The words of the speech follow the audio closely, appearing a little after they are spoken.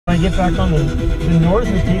get back on the north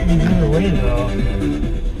would take me either way though.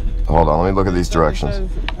 Hold on, let me look at these directions.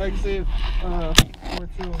 Exit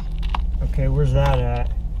 42. Okay, where's that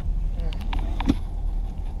at?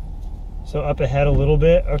 So up ahead a little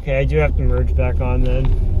bit. Okay, I do have to merge back on then.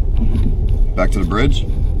 Back to the bridge?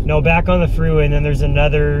 No, back on the freeway, and then there's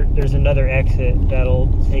another exit that'll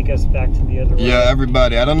take us back to the other way. Yeah,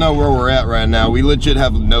 everybody, I don't know where we're at right now. We legit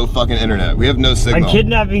have no fucking internet. We have no signal. I'm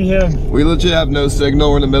kidnapping him. We legit have no signal.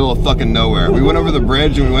 We're in the middle of fucking nowhere. We went over the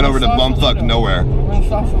bridge and we went over to bumfuck nowhere. We're in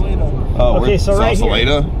Sausalito. Oh, okay, so right here.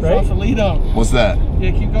 Sausalito? Right? Sausalito. What's that?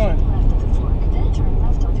 Yeah, keep going.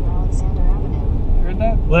 Heard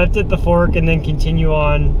that? Left at the fork and then continue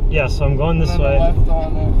on. Yeah, so I'm going this way. Left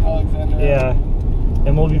on Alexander. Yeah.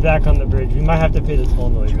 And we'll be back on the bridge. We might have to pay the toll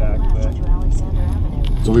on the way back, but...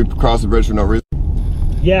 So we crossed the bridge for no reason?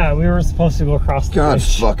 Yeah, we were supposed to go across the God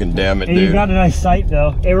bridge. fucking damn it, Hey, dude. you got a nice sight,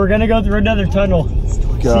 though. Hey, we're gonna go through another tunnel.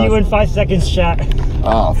 God. See you in 5 seconds, chat.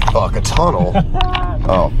 Oh, fuck, a tunnel?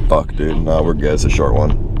 Oh, fuck, dude. No, we're good. It's a short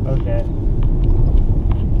one. Okay.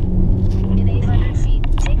 In 800 feet,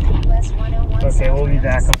 take the US 101. Okay, we'll be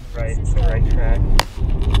back on the right track.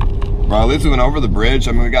 Well, at least we went over the bridge.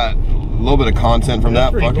 I mean, we got a little bit of content from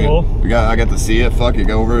That's that. Fuck pretty cool. it. I got to see it. Fuck it.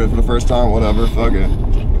 Go over it for the first time. Whatever. Fuck it.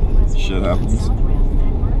 Shit happens.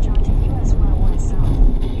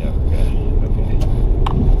 Yeah, we're good.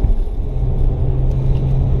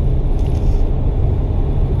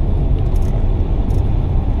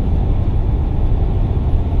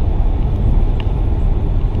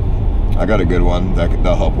 Okay. I got a good one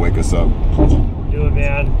that'll help wake us up. Do it,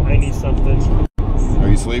 man. I need something. Are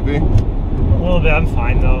you sleepy? A little bit. I'm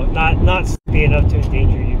fine though. Not sleepy enough to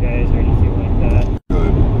endanger you guys or anything like that.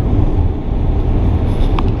 Good.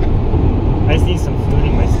 I just need some food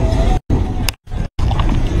in my system.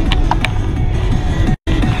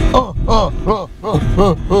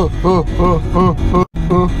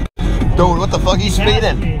 Dude, what the fuck? He's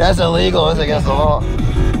speeding. That's illegal. That's against the law.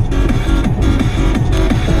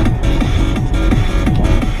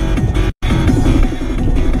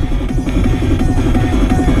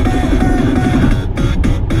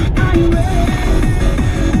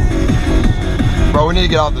 Bro, we need to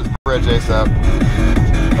get off this bridge ASAP.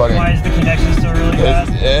 Fucking, Why is the connection still really bad?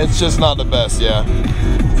 it's just not the best, yeah.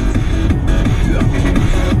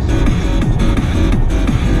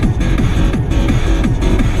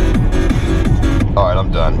 Alright,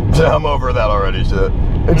 I'm done. I'm over that already, shit.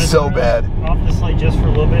 It's so bad. Off this light just for a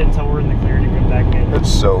little bit until we're in the clear to go back in.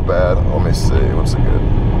 It's so bad. Let me see.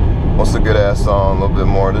 What's the good ass song? A little bit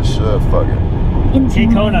more of this shit. Fuck it. In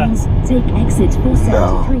Kekona. take exit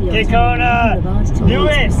 473 Kekona! Do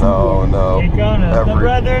it! No, no. Kekona. The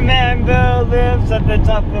brother man Bill lives at the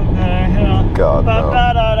top of the hill. God, no.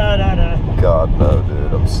 Ba-ba-da-da-da-da. God, no,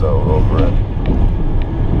 dude. I'm so over it.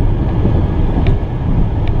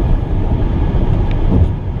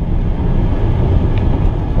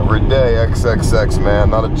 Every day, XXX, man.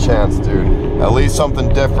 Not a chance, dude. At least something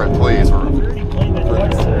different, please.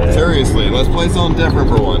 Seriously, let's play something different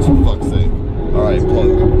for once, for fuck's sake. Alright,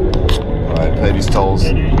 alright, pay these tolls.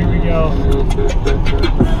 Okay, dude, here we go.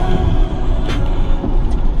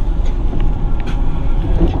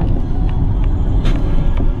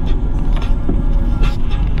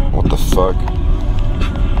 What the fuck?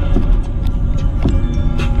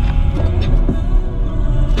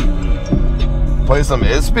 Play some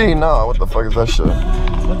ISP? No, what the fuck is that shit?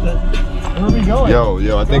 What the? Where are we going?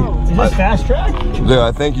 Yo, I think... Is this fast track? Dude,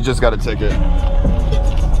 I think you just got a ticket.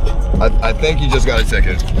 I think you just got a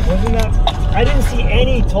ticket. Wasn't that? I didn't see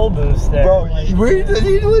any toll booths there. Bro, like, he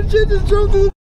legit just drove through